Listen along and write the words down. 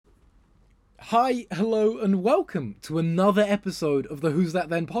Hi, hello, and welcome to another episode of the Who's That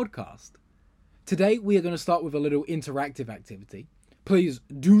Then podcast. Today we are going to start with a little interactive activity. Please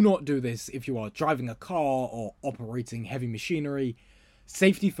do not do this if you are driving a car or operating heavy machinery.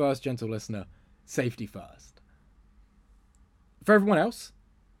 Safety first, gentle listener. Safety first. For everyone else,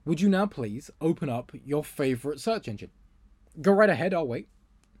 would you now please open up your favourite search engine? Go right ahead, I'll wait.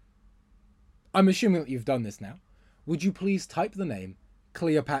 I'm assuming that you've done this now. Would you please type the name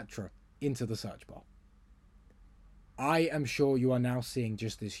Cleopatra into the search bar? I am sure you are now seeing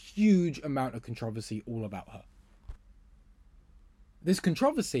just this huge amount of controversy all about her. This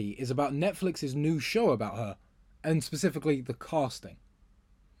controversy is about Netflix's new show about her, and specifically the casting.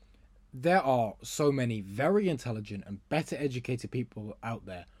 There are so many very intelligent and better educated people out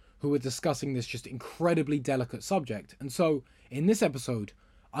there who are discussing this just incredibly delicate subject, and so in this episode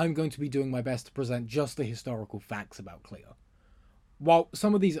I'm going to be doing my best to present just the historical facts about Cleo. While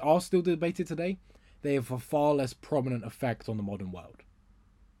some of these are still debated today, they have a far less prominent effect on the modern world.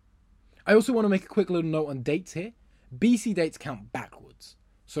 I also want to make a quick little note on dates here. BC dates count backwards,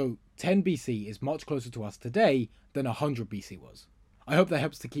 so 10 BC is much closer to us today than 100 BC was. I hope that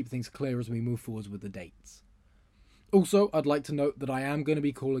helps to keep things clear as we move forwards with the dates. Also, I'd like to note that I am going to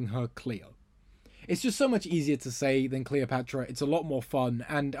be calling her Cleo. It's just so much easier to say than Cleopatra, it's a lot more fun,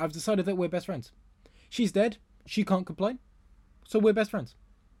 and I've decided that we're best friends. She's dead, she can't complain, so we're best friends.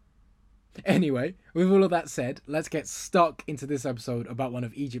 Anyway, with all of that said, let's get stuck into this episode about one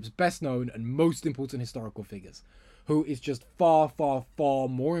of Egypt's best known and most important historical figures, who is just far, far, far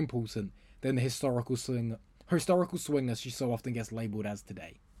more important than the historical swinger she so often gets labelled as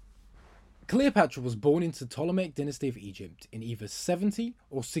today. Cleopatra was born into the Ptolemaic dynasty of Egypt in either 70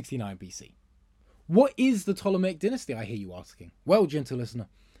 or 69 BC. What is the Ptolemaic dynasty, I hear you asking? Well, gentle listener,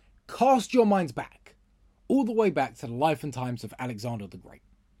 cast your minds back, all the way back to the life and times of Alexander the Great.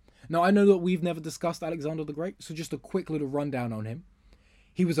 Now, I know that we've never discussed Alexander the Great, so just a quick little rundown on him.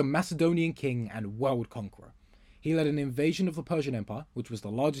 He was a Macedonian king and world conqueror. He led an invasion of the Persian Empire, which was the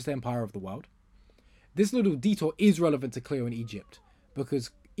largest empire of the world. This little detour is relevant to Cleo in Egypt,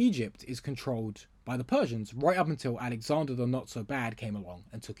 because Egypt is controlled by the Persians right up until Alexander the Not-So-Bad came along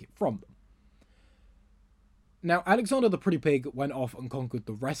and took it from them. Now, Alexander the Pretty Pig went off and conquered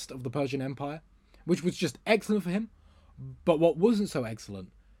the rest of the Persian Empire, which was just excellent for him, but what wasn't so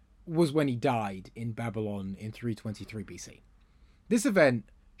excellent was when he died in Babylon in 323 BC. This event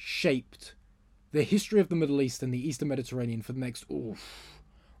shaped the history of the Middle East and the Eastern Mediterranean for the next,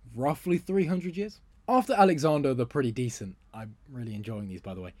 roughly 300 years. After Alexander the Pretty Decent, I'm really enjoying these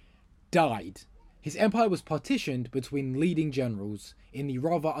by the way, died, his empire was partitioned between leading generals in the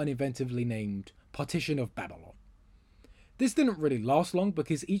rather uninventively named Partition of Babylon. This didn't really last long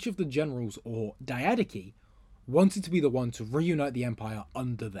because each of the generals, or diadochi, wanted to be the one to reunite the empire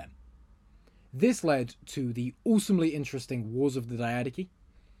under them. This led to the awesomely interesting Wars of the Diadochi.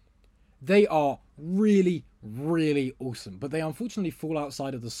 They are really, really awesome, but they unfortunately fall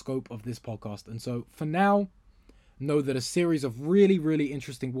outside of the scope of this podcast, and so for now, know that a series of really, really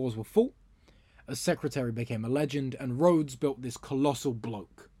interesting wars were fought, a secretary became a legend, and Rhodes built this colossal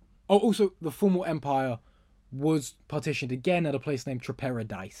bloke. Oh, also, the formal empire was partitioned again at a place named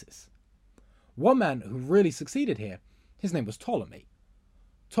Triperadisis. One man who really succeeded here, his name was Ptolemy.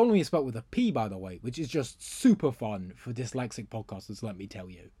 Ptolemy is spelled with a P, by the way, which is just super fun for dyslexic podcasters, let me tell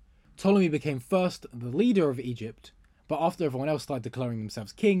you. Ptolemy became first the leader of Egypt, but after everyone else started declaring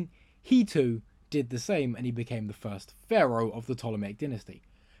themselves king, he too did the same and he became the first pharaoh of the Ptolemaic dynasty.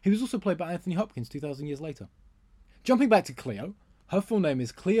 He was also played by Anthony Hopkins 2,000 years later. Jumping back to Cleo, her full name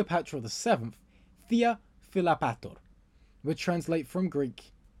is Cleopatra VII Thea Philopator, which translate from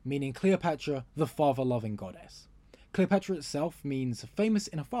Greek meaning Cleopatra, the father-loving goddess. Cleopatra itself means famous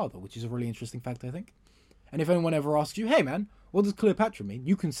in her father, which is a really interesting fact, I think. And if anyone ever asks you, hey man, what does Cleopatra mean?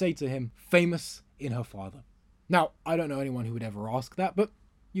 You can say to him, famous in her father. Now, I don't know anyone who would ever ask that, but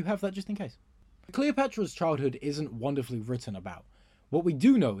you have that just in case. Cleopatra's childhood isn't wonderfully written about. What we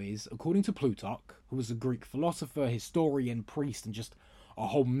do know is, according to Plutarch, who was a Greek philosopher, historian, priest, and just a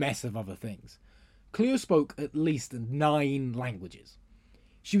whole mess of other things, Cleo spoke at least 9 languages.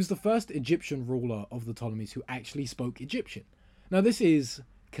 She was the first Egyptian ruler of the Ptolemies who actually spoke Egyptian. Now, this is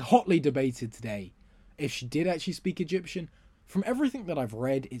hotly debated today if she did actually speak Egyptian. From everything that I've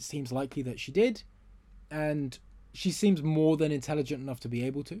read, it seems likely that she did, and she seems more than intelligent enough to be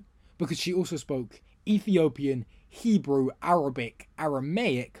able to, because she also spoke Ethiopian, Hebrew, Arabic,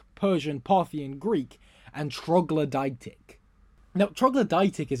 Aramaic, Persian, Parthian, Greek, and troglodytic. Now,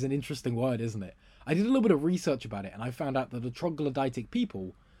 troglodytic is an interesting word, isn't it? I did a little bit of research about it, and I found out that the troglodytic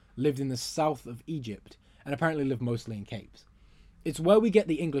people lived in the south of Egypt, and apparently lived mostly in caves. It's where we get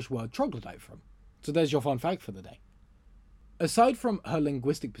the English word troglodyte from. So there's your fun fact for the day. Aside from her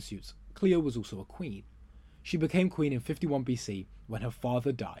linguistic pursuits, Cleo was also a queen. She became queen in 51 BC when her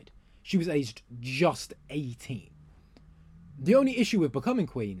father died. She was aged just 18. The only issue with becoming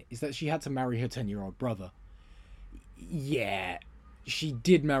queen is that she had to marry her 10-year-old brother. Yeah, she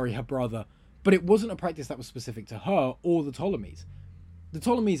did marry her brother, but it wasn't a practice that was specific to her or the Ptolemies. The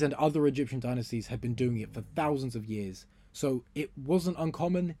Ptolemies and other Egyptian dynasties had been doing it for thousands of years, so it wasn't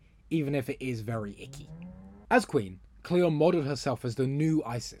uncommon, even if it is very icky. As queen, Cleo modeled herself as the new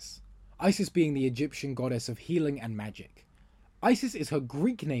Isis. Isis being the Egyptian goddess of healing and magic. Isis is her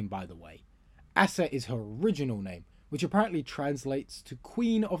Greek name, by the way. Asa is her original name, which apparently translates to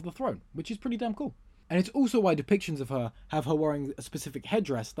Queen of the Throne, which is pretty damn cool. And it's also why depictions of her have her wearing a specific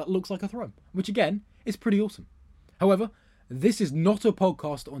headdress that looks like a throne, which again, is pretty awesome. However, this is not a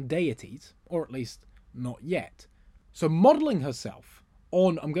podcast on deities, or at least not yet. So modelling herself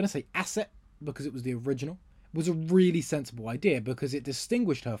on, I'm going to say Aset, because it was the original, was a really sensible idea because it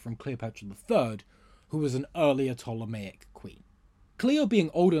distinguished her from Cleopatra III, who was an earlier Ptolemaic queen. Cleo being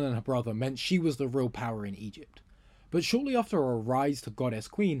older than her brother meant she was the real power in Egypt. But shortly after her rise to goddess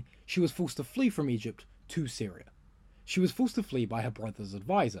queen, she was forced to flee from Egypt to Syria. She was forced to flee by her brother's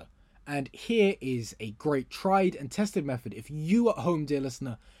advisor. And here is a great tried and tested method if you at home, dear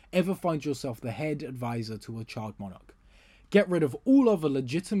listener, ever find yourself the head advisor to a child monarch. Get rid of all other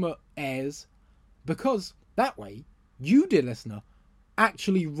legitimate heirs, because that way, you, dear listener,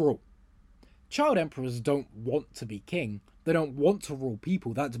 actually rule. Child emperors don't want to be king. They don't want to rule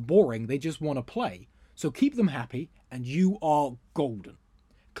people. That's boring. They just want to play. So keep them happy, and you are golden.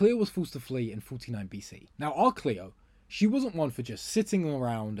 Cleo was forced to flee in 49 BC. Now, our Cleo, she wasn't one for just sitting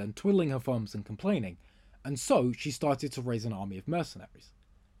around and twiddling her thumbs and complaining, and so she started to raise an army of mercenaries.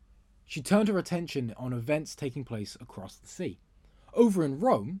 She turned her attention on events taking place across the sea. Over in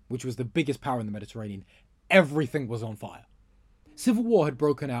Rome, which was the biggest power in the Mediterranean, everything was on fire. Civil war had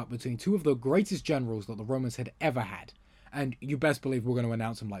broken out between two of the greatest generals that the Romans had ever had, and you best believe we're going to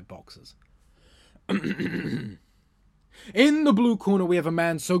announce them like boxers. In the blue corner we have a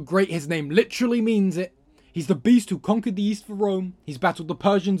man so great his name literally means it. He's the beast who conquered the east for Rome. He's battled the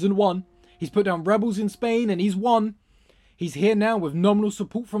Persians and won. He's put down rebels in Spain and he's won. He's here now with nominal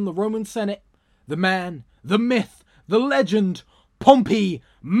support from the Roman Senate. The man, the myth, the legend, Pompey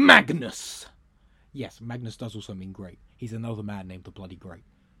Magnus. Yes, Magnus does also mean great. He's another man named the Bloody Great.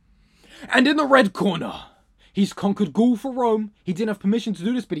 And in the red corner, he's conquered Gaul for Rome. He didn't have permission to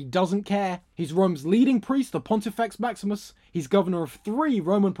do this, but he doesn't care. He's Rome's leading priest, the Pontifex Maximus. He's governor of 3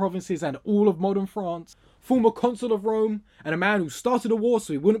 Roman provinces and all of modern France. Former consul of Rome, and a man who started a war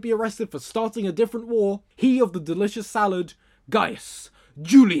so he wouldn't be arrested for starting a different war. He of the delicious salad, Gaius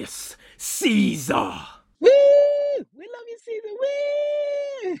Julius Caesar. Woo! We love you,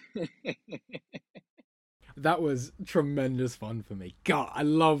 Caesar. Woo! That was tremendous fun for me. God, I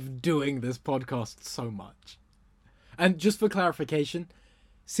love doing this podcast so much. And just for clarification,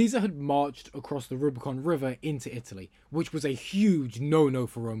 Caesar had marched across the Rubicon River into Italy, which was a huge no-no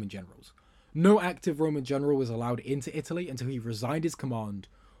for Roman generals. No active Roman general was allowed into Italy until he resigned his command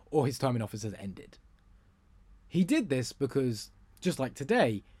or his time in office had ended. He did this because, just like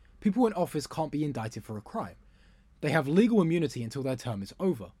today, people in office can't be indicted for a crime. They have legal immunity until their term is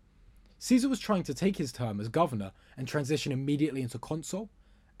over. Caesar was trying to take his term as governor and transition immediately into consul,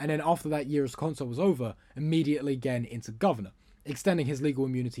 and then after that year as consul was over, immediately again into governor, extending his legal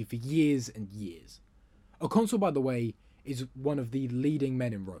immunity for years and years. A consul, by the way, is one of the leading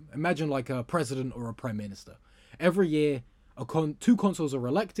men in Rome. Imagine like a president or a prime minister. Every year, 2 consuls are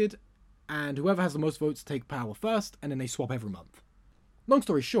elected, and whoever has the most votes take power first, and then they swap every month. Long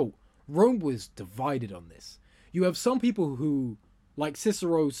story short, Rome was divided on this. You have some people who, like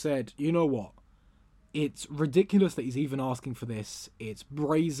Cicero said, you know what? It's ridiculous that he's even asking for this. It's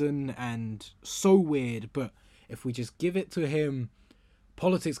brazen and so weird, but if we just give it to him,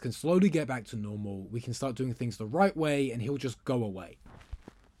 politics can slowly get back to normal. We can start doing things the right way and he'll just go away.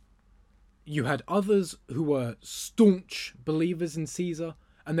 You had others who were staunch believers in Caesar,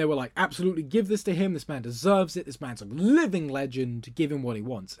 and they were like, absolutely give this to him. This man deserves it. This man's a living legend. Give him what he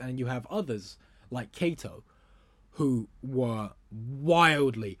wants. And you have others like Cato who were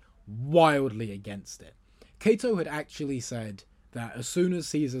wildly against it. Cato had actually said that as soon as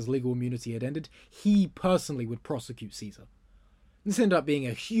Caesar's legal immunity had ended, he personally would prosecute Caesar. This ended up being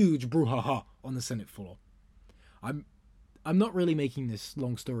a huge brouhaha on the Senate floor. I'm not really making this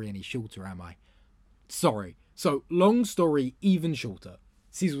long story any shorter, am I? Sorry. So, long story even shorter.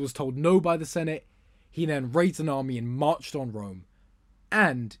 Caesar was told no by the Senate. He then raised an army and marched on Rome.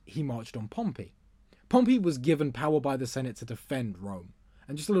 And he marched on Pompey. Pompey was given power by the Senate to defend Rome.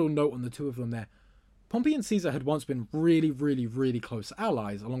 And just a little note on the two of them there. Pompey and Caesar had once been really, really, really close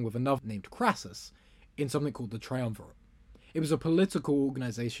allies, along with another named Crassus, in something called the Triumvirate. It was a political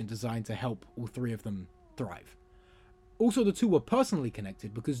organization designed to help all three of them thrive. Also, the two were personally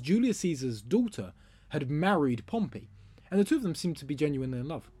connected because Julius Caesar's daughter had married Pompey, and the two of them seemed to be genuinely in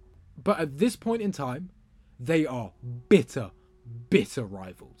love. But at this point in time, they are bitter, bitter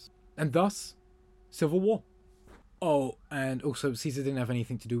rivals. And thus, civil war. Oh, and also Caesar didn't have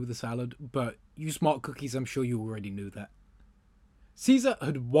anything to do with the salad, but you smart cookies, I'm sure you already knew that. Caesar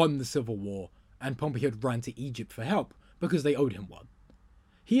had won the civil war, and Pompey had ran to Egypt for help, because they owed him one.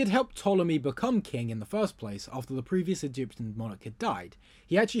 He had helped Ptolemy become king in the first place after the previous Egyptian monarch had died.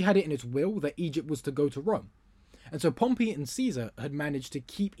 He actually had it in his will that Egypt was to go to Rome. And so Pompey and Caesar had managed to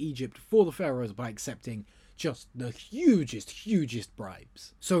keep Egypt for the pharaohs by accepting just the hugest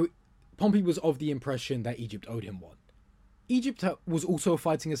bribes. So Pompey was of the impression that Egypt owed him one. Egypt was also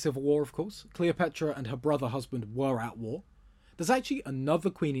fighting a civil war, of course. Cleopatra and her brother husband were at war. There's actually another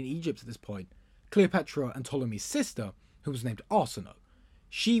queen in Egypt at this point, Cleopatra and Ptolemy's sister, who was named Arsinoe.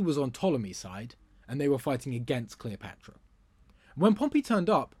 She was on Ptolemy's side, and they were fighting against Cleopatra. When Pompey turned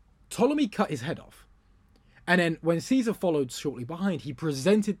up, Ptolemy cut his head off. And then when Caesar followed shortly behind, he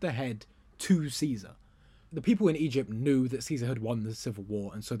presented the head to Caesar. The people in Egypt knew that Caesar had won the civil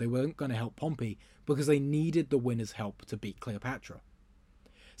war, and so they weren't going to help Pompey because they needed the winner's help to beat Cleopatra.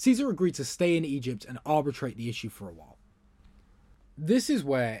 Caesar agreed to stay in Egypt and arbitrate the issue for a while. This is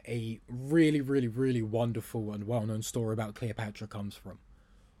where a really wonderful and well-known story about Cleopatra comes from.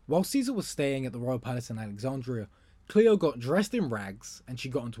 While Caesar was staying at the royal palace in Alexandria, Cleo got dressed in rags and she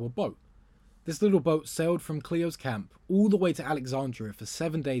got onto a boat. This little boat sailed from Cleo's camp all the way to Alexandria for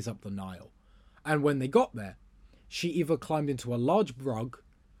 7 days up the Nile. And when they got there, she either climbed into a large rug,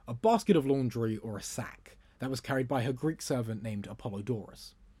 a basket of laundry, or a sack that was carried by her Greek servant named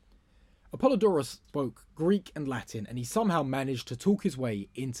Apollodorus. Apollodorus spoke Greek and Latin, and he somehow managed to talk his way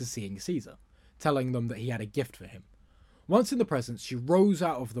into seeing Caesar, telling them that he had a gift for him. Once in the presence, she rose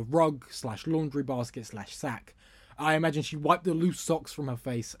out of the rug/laundry basket/sack. I imagine she wiped the loose socks from her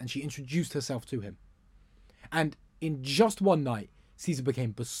face, and she introduced herself to him. And in just one night, Caesar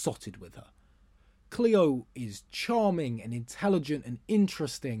became besotted with her. Cleo is charming and intelligent and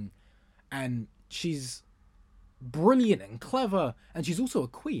interesting, and she's brilliant and clever, and she's also a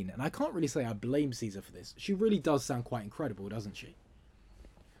queen, and I can't really say I blame Caesar for this. She really does sound quite incredible, doesn't she?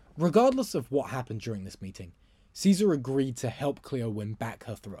 Regardless of what happened during this meeting, Caesar agreed to help Cleo win back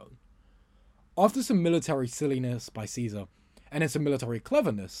her throne. After some military silliness by Caesar, and then some military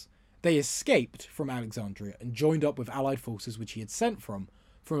cleverness, they escaped from Alexandria and joined up with allied forces which he had sent from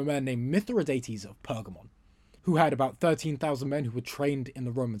a man named Mithridates of Pergamon, who had about 13,000 men who were trained in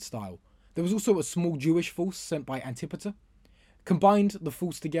the Roman style. There was also a small Jewish force sent by Antipater. Combined, the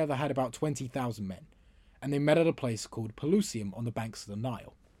force together had about 20,000 men, and they met at a place called Pelusium on the banks of the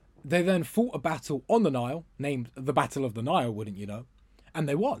Nile. They then fought a battle on the Nile, named the Battle of the Nile, wouldn't you know, and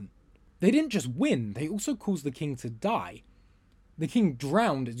they won. They didn't just win, they also caused the king to die. The king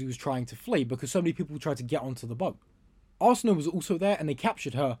drowned as he was trying to flee because so many people tried to get onto the boat. Arsinoe was also there, and they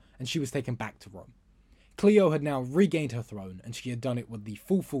captured her, and she was taken back to Rome. Cleo had now regained her throne, and she had done it with the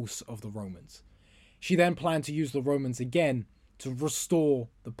full force of the Romans. She then planned to use the Romans again to restore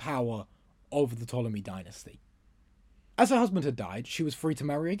the power of the Ptolemy dynasty. As her husband had died, she was free to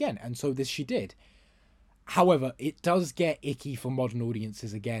marry again, and so this she did. However, it does get icky for modern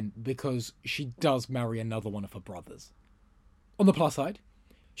audiences again, because she does marry another one of her brothers. On the plus side,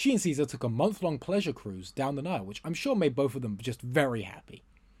 she and Caesar took a month-long pleasure cruise down the Nile, which I'm sure made both of them just very happy.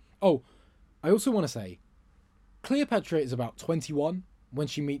 Oh, I also want to say, Cleopatra is about 21 when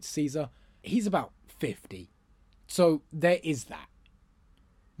she meets Caesar. He's about 50. So there is that.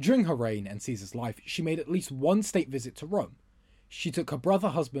 During her reign and Caesar's life, she made at least one state visit to Rome. She took her brother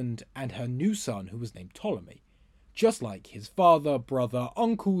husband and her new son, who was named Ptolemy, just like his father, brother,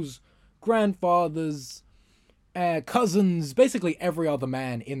 uncles, grandfathers, cousins, basically every other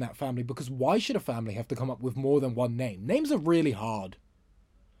man in that family, because why should a family have to come up with more than one name? Names are really hard.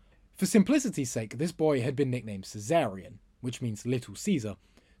 For simplicity's sake, this boy had been nicknamed Caesarion, which means Little Caesar,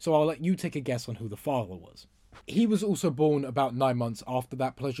 so I'll let you take a guess on who the father was. He was also born about 9 months after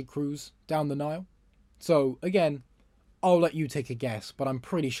that pleasure cruise down the Nile. So, again, I'll let you take a guess, but I'm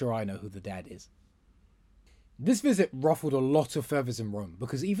pretty sure I know who the dad is. This visit ruffled a lot of feathers in Rome,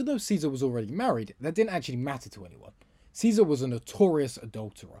 because even though Caesar was already married, that didn't actually matter to anyone. Caesar was a notorious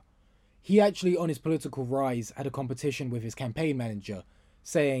adulterer. He actually, on his political rise, had a competition with his campaign manager,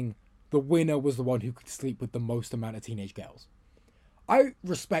 saying the winner was the one who could sleep with the most amount of teenage girls. I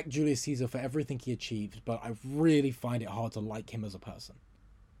respect Julius Caesar for everything he achieved, but I really find it hard to like him as a person.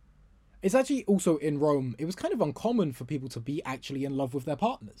 It's actually also in Rome, it was kind of uncommon for people to be actually in love with their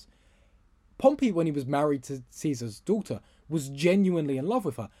partners. Pompey, when he was married to Caesar's daughter, was genuinely in love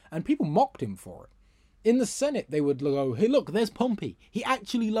with her, and people mocked him for it. In the Senate, they would go, hey, look, there's Pompey. He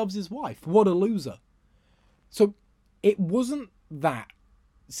actually loves his wife. What a loser. So it wasn't that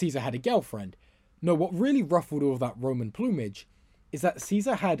Caesar had a girlfriend. No, what really ruffled all of that Roman plumage is that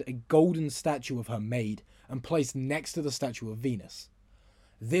Caesar had a golden statue of her made and placed next to the statue of Venus.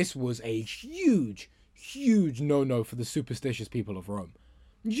 This was a huge, huge no-no for the superstitious people of Rome.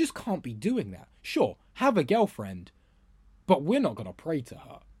 You just can't be doing that. Sure, have a girlfriend, but we're not going to pray to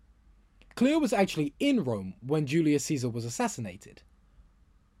her. Cleo was actually in Rome when Julius Caesar was assassinated.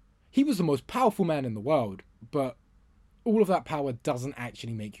 He was the most powerful man in the world, but all of that power doesn't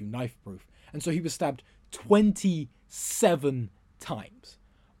actually make you knife-proof. And so he was stabbed 27 times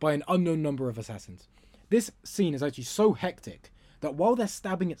by an unknown number of assassins. This scene is actually so hectic that while they're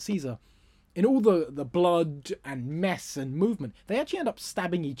stabbing at Caesar, in all the blood and mess and movement, they actually end up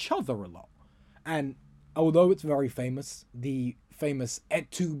stabbing each other a lot. And although it's very famous, the famous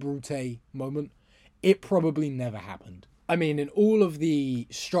et tu, Brute moment, it probably never happened. I mean, in all of the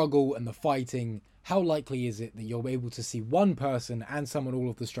struggle and the fighting, how likely is it that you're able to see one person and summon all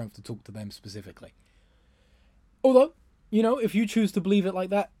of the strength to talk to them specifically? Although, if you choose to believe it like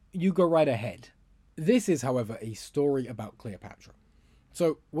that, you go right ahead. This is, however, a story about Cleopatra.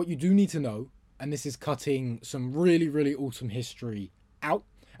 So what you do need to know, and this is cutting some really, really awesome history out,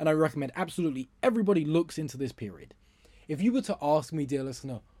 and I recommend absolutely everybody looks into this period. If you were to ask me, dear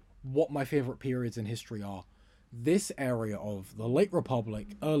listener, what my favourite periods in history are, this area of the late Republic,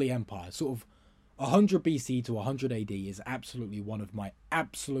 early Empire, sort of 100 BC to 100 AD is absolutely one of my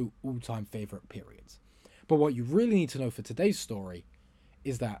absolute all-time favourite periods. But what you really need to know for today's story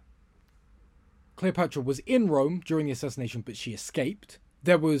is that Cleopatra was in Rome during the assassination, but she escaped.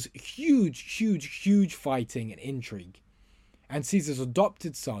 There was huge fighting and intrigue. And Caesar's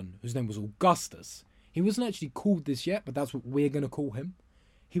adopted son, whose name was Augustus, he wasn't actually called this yet, but that's what we're going to call him.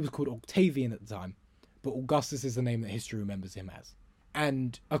 He was called Octavian at the time, but Augustus is the name that history remembers him as.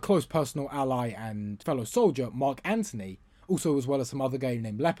 And a close personal ally and fellow soldier, Mark Antony, also as well as some other guy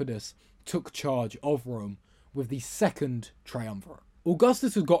named Lepidus, took charge of Rome with the second triumvirate.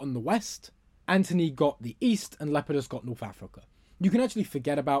 Augustus had gotten the west, Antony got the east, and Lepidus got North Africa. You can actually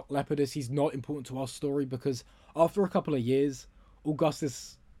forget about Lepidus. He's not important to our story because after a couple of years,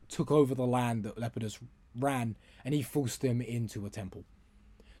 Augustus took over the land that Lepidus ran and he forced him into a temple.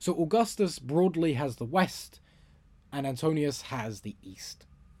 So Augustus broadly has the west and Antonius has the east.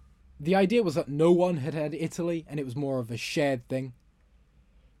 The idea was that no one had Italy and it was more of a shared thing.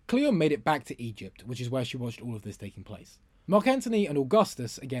 Cleo made it back to Egypt, which is where she watched all of this taking place. Mark Antony and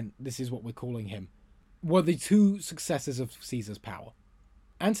Augustus, again, this is what we're calling him, were the two successors of Caesar's power.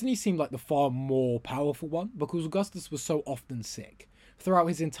 Antony seemed like the far more powerful one because Augustus was so often sick. Throughout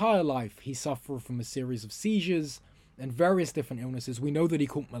his entire life, he suffered from a series of seizures and various different illnesses. We know that he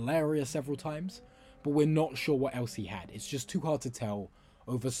caught malaria several times, but we're not sure what else he had. It's just too hard to tell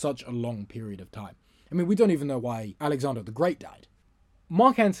over such a long period of time. I mean, we don't even know why Alexander the Great died.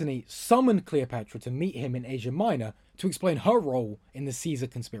 Mark Antony summoned Cleopatra to meet him in Asia Minor to explain her role in the Caesar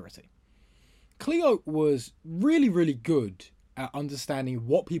conspiracy. Cleo was really, really good at understanding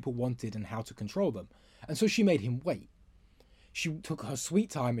what people wanted and how to control them, and so she made him wait. She took her sweet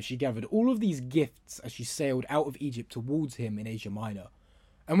time as she gathered all of these gifts as she sailed out of Egypt towards him in Asia Minor.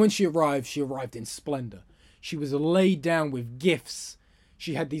 And when she arrived in splendor. She was laid down with gifts.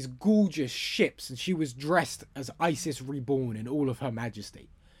 She had these gorgeous ships, and she was dressed as Isis reborn in all of her majesty.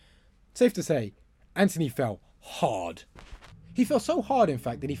 Safe to say, Antony fell hard. He fell so hard, in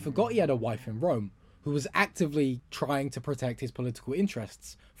fact, that he forgot he had a wife in Rome, who was actively trying to protect his political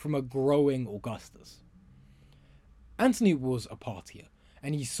interests from a growing Augustus. Antony was a partier,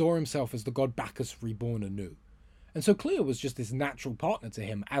 and he saw himself as the god Bacchus reborn anew. And so Cleo was just this natural partner to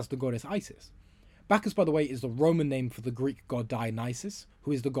him as the goddess Isis. Bacchus, by the way, is the Roman name for the Greek god Dionysus,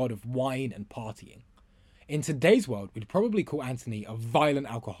 who is the god of wine and partying. In today's world, we'd probably call Antony a violent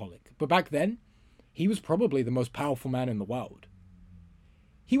alcoholic, but back then, he was probably the most powerful man in the world.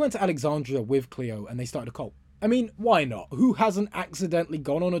 He went to Alexandria with Cleo and they started a cult. I mean, why not? Who hasn't accidentally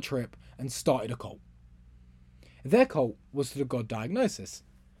gone on a trip and started a cult? Their cult was to the god Dionysus,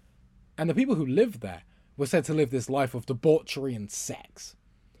 and the people who lived there were said to live this life of debauchery and sex.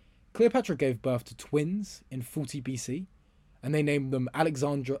 Cleopatra gave birth to twins in 40 BC, and they named them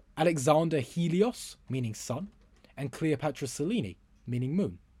Alexander Helios, meaning sun, and Cleopatra Selene, meaning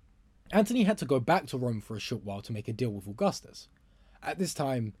moon. Antony had to go back to Rome for a short while to make a deal with Augustus. At this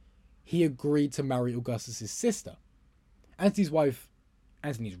time, he agreed to marry Augustus's sister. Antony's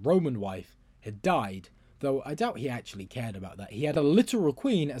Roman wife, had died, though I doubt he actually cared about that. He had a literal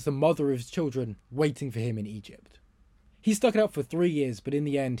queen as the mother of his children waiting for him in Egypt. He stuck it out for 3 years, but in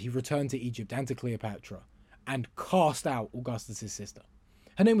the end he returned to Egypt and to Cleopatra and cast out Augustus's sister.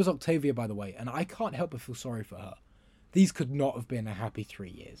 Her name was Octavia, by the way, and I can't help but feel sorry for her. These could not have been a happy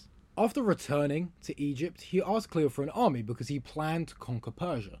 3 years. After returning to Egypt, he asked Cleo for an army because he planned to conquer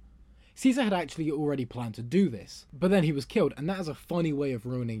Persia. Caesar had actually already planned to do this, but then he was killed, and that is a funny way of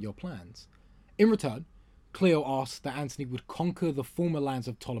ruining your plans. In return, Cleo asked that Antony would conquer the former lands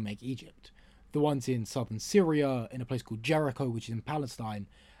of Ptolemaic Egypt, the ones in southern Syria, in a place called Jericho, which is in Palestine,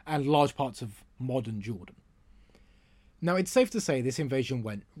 and large parts of modern Jordan. Now, it's safe to say this invasion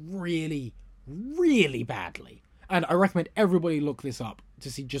went really, really badly, and I recommend everybody look this up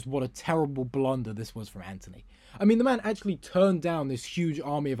to see just what a terrible blunder this was from Antony. I mean, the man actually turned down this huge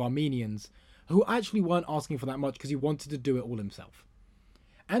army of Armenians who actually weren't asking for that much because he wanted to do it all himself.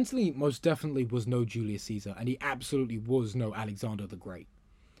 Antony most definitely was no Julius Caesar, and he absolutely was no Alexander the Great.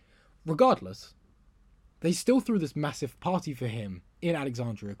 Regardless, they still threw this massive party for him in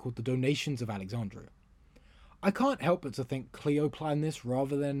Alexandria called the Donations of Alexandria. I can't help but to think Cleo planned this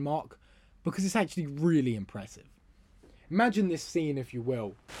rather than Mark, because it's actually really impressive. Imagine this scene, if you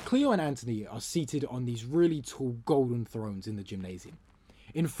will. Cleo and Antony are seated on these really tall golden thrones in the gymnasium.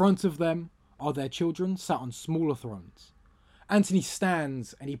 In front of them are their children sat on smaller thrones. Antony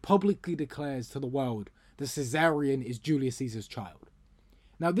stands and he publicly declares to the world that Caesarion is Julius Caesar's child.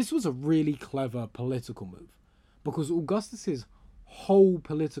 Now, this was a really clever political move, because Augustus's whole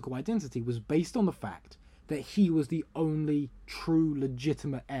political identity was based on the fact that he was the only true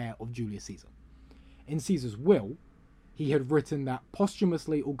legitimate heir of Julius Caesar. In Caesar's will, he had written that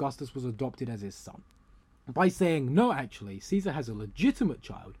posthumously Augustus was adopted as his son. By saying, no, actually, Caesar has a legitimate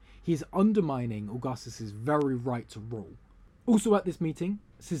child, he is undermining Augustus's very right to rule. Also at this meeting,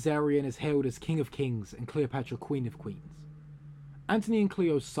 Caesarion is hailed as King of Kings and Cleopatra Queen of Queens. Antony and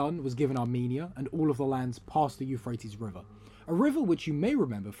Cleo's son was given Armenia and all of the lands past the Euphrates River, a river which you may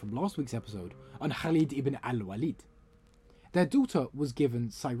remember from last week's episode on Khalid ibn al-Walid. Their daughter was given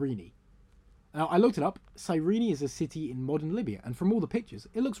Cyrene. Now, I looked it up. Cyrene is a city in modern Libya, and from all the pictures,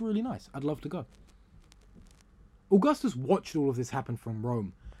 it looks really nice. I'd love to go. Augustus watched all of this happen from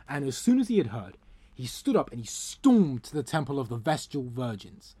Rome, and as soon as he had heard, he stood up and he stormed to the temple of the Vestal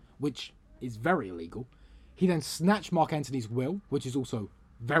Virgins, which is very illegal. He then snatched Mark Antony's will, which is also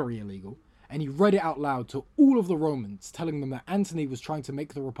very illegal, and he read it out loud to all of the Romans, telling them that Antony was trying to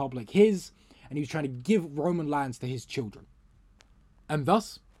make the Republic his, and he was trying to give Roman lands to his children. And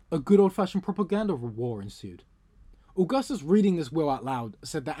thus, a good old-fashioned propaganda war ensued. Augustus, reading this will out loud,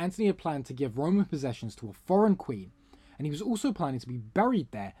 said that Antony had planned to give Roman possessions to a foreign queen, and he was also planning to be buried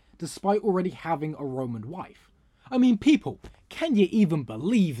there despite already having a Roman wife. I mean, people, can you even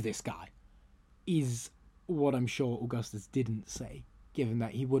believe this guy? Is what I'm sure Augustus didn't say, given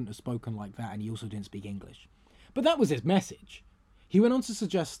that he wouldn't have spoken like that and he also didn't speak English. But that was his message. He went on to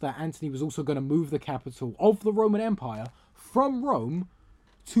suggest that Antony was also going to move the capital of the Roman Empire from Rome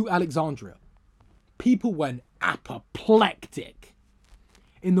to Alexandria. People went apoplectic.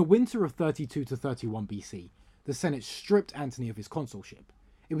 In the winter of 32 to 31 BC, the Senate stripped Antony of his consulship.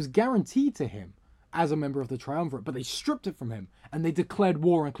 It was guaranteed to him as a member of the triumvirate, but they stripped it from him and they declared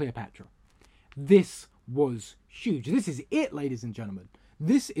war on Cleopatra. This was huge. This is it, ladies and gentlemen.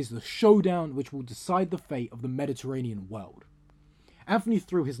 This is the showdown which will decide the fate of the Mediterranean world. Antony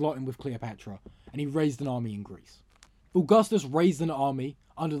threw his lot in with Cleopatra and he raised an army in Greece. Augustus raised an army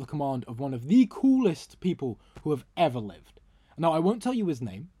under the command of one of the coolest people who have ever lived. Now, I won't tell you his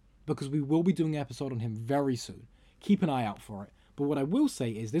name, because we will be doing an episode on him very soon. Keep an eye out for it. But what I will say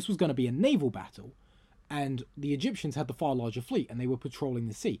is this was going to be a naval battle, and the Egyptians had the far larger fleet, and they were patrolling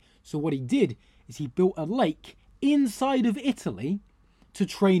the sea. So what he did is he built a lake inside of Italy to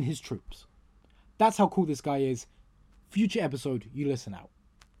train his troops. That's how cool this guy is. Future episode, you listen out.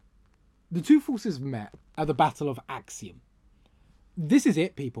 The two forces met at the Battle of Actium. This is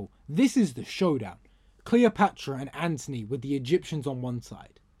it, people. This is the showdown. Cleopatra and Antony with the Egyptians on one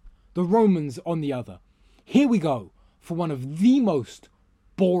side, the Romans on the other. Here we go for one of the most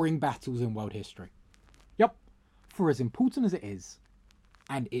boring battles in world history. Yep, for as important as it is,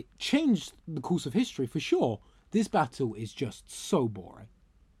 and it changed the course of history for sure, this battle is just so boring.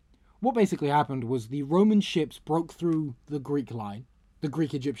 What basically happened was the Roman ships broke through the Greek line, the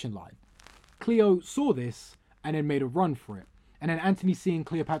Greek-Egyptian line. Cleo saw this and then made a run for it. And then Antony, seeing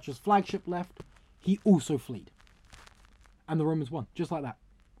Cleopatra's flagship left, he also fled. And the Romans won, just like that.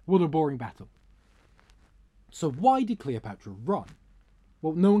 What a boring battle. So why did Cleopatra run?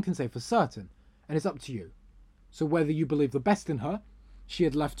 Well, no one can say for certain, and it's up to you. So whether you believe the best in her, she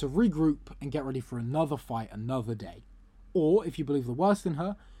had left to regroup and get ready for another fight another day. Or, if you believe the worst in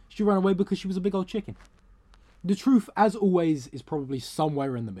her, she ran away because she was a big old chicken. The truth, as always, is probably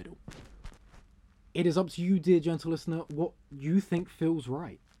somewhere in the middle. It is up to you, dear gentle listener, what you think feels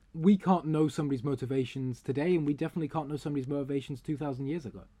right. We can't know somebody's motivations today, and we definitely can't know somebody's motivations 2,000 years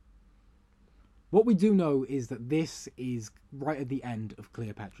ago. What we do know is that this is right at the end of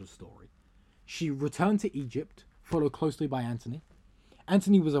Cleopatra's story. She returned to Egypt, followed closely by Antony.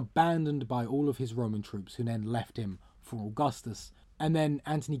 Antony was abandoned by all of his Roman troops, who then left him for Augustus, and then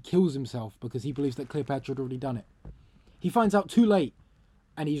Antony kills himself because he believes that Cleopatra had already done it. He finds out too late,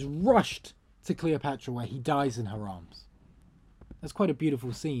 and he's rushed to Cleopatra, where he dies in her arms. That's quite a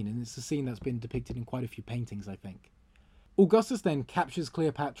beautiful scene, and it's a scene that's been depicted in quite a few paintings, I think. Augustus then captures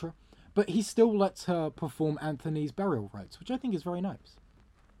Cleopatra, but he still lets her perform Antony's burial rites, which I think is very nice.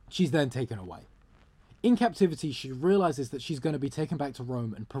 She's then taken away. In captivity, she realizes that she's going to be taken back to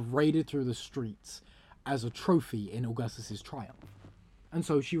Rome and paraded through the streets as a trophy in Augustus's triumph. And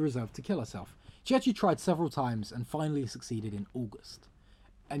so she resolved to kill herself. She actually tried several times and finally succeeded in August.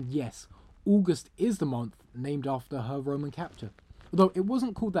 And yes, August is the month named after her Roman capture. Although it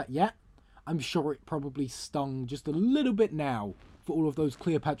wasn't called that yet, I'm sure it probably stung just a little bit now for all of those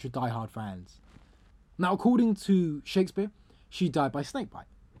Cleopatra diehard fans. Now, according to Shakespeare, she died by snakebite.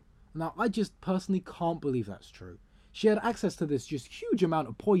 Now, I just personally can't believe that's true. She had access to this just huge amount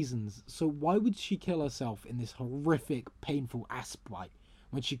of poisons, so why would she kill herself in this horrific, painful asp bite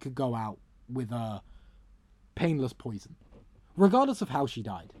when she could go out with a painless poison? Regardless of how she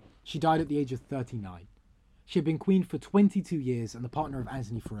died at the age of 39. She had been queen for 22 years and the partner of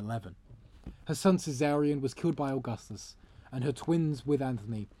Antony for 11. Her son Caesarion was killed by Augustus, and her twins with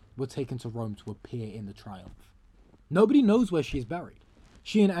Antony were taken to Rome to appear in the triumph. Nobody knows where she is buried.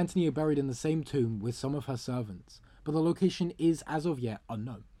 She and Antony are buried in the same tomb with some of her servants, but the location is, as of yet,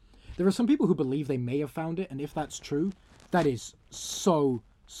 unknown. There are some people who believe they may have found it, and if that's true, that is so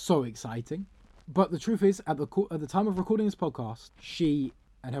exciting. But the truth is, at the time of recording this podcast, she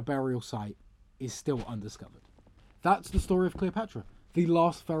and her burial site is still undiscovered. That's the story of Cleopatra, the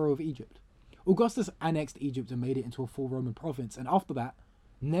last pharaoh of Egypt. Augustus annexed Egypt and made it into a full Roman province, and after that,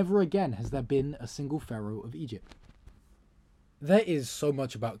 never again has there been a single pharaoh of Egypt. There is so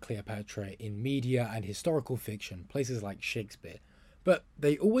much about Cleopatra in media and historical fiction, places like Shakespeare, but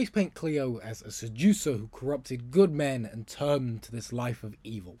they always paint Cleo as a seducer who corrupted good men and turned to this life of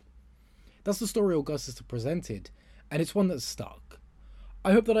evil. That's the story Augustus presented, and it's one that's stuck.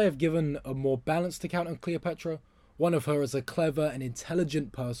 I hope that I have given a more balanced account of Cleopatra, one of her as a clever and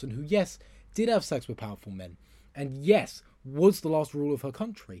intelligent person who, yes, did have sex with powerful men, and yes, was the last ruler of her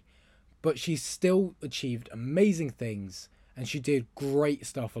country, but she still achieved amazing things, and she did great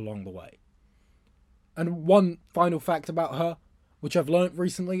stuff along the way. And one final fact about her, which I've learnt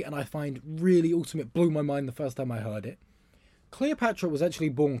recently and I find really awesome, it blew my mind the first time I heard it. Cleopatra was actually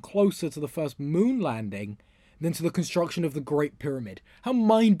born closer to the first moon landing than to the construction of the Great Pyramid. How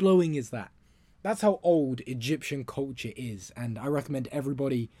mind-blowing is that? That's how old Egyptian culture is, and I recommend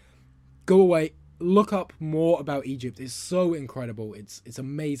everybody go away, look up more about Egypt. It's so incredible. It's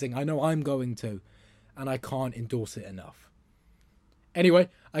amazing. I know I'm going to, and I can't endorse it enough. Anyway,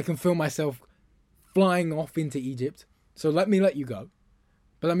 I can feel myself flying off into Egypt, so let me let you go.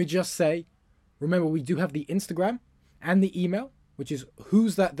 But let me just say, remember we do have the Instagram and the email, which is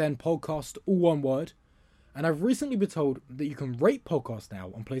Who's That Then Podcast, all one word. And I've recently been told that you can rate podcasts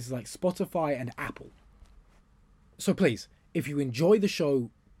now on places like Spotify and Apple. So please, if you enjoy the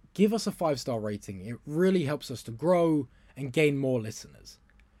show, give us a 5-star rating. It really helps us to grow and gain more listeners.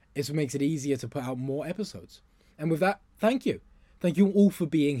 It makes it easier to put out more episodes. And with that, thank you. Thank you all for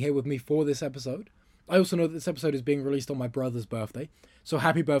being here with me for this episode. I also know that this episode is being released on my brother's birthday. So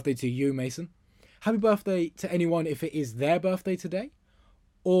happy birthday to you, Mason. Happy birthday to anyone if it is their birthday today,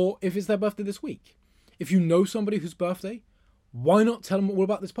 or if it's their birthday this week. If you know somebody whose birthday, why not tell them all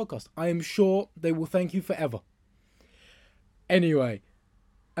about this podcast? I am sure they will thank you forever. Anyway,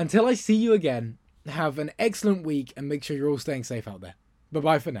 until I see you again, have an excellent week and make sure you're all staying safe out there.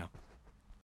 Bye-bye for now.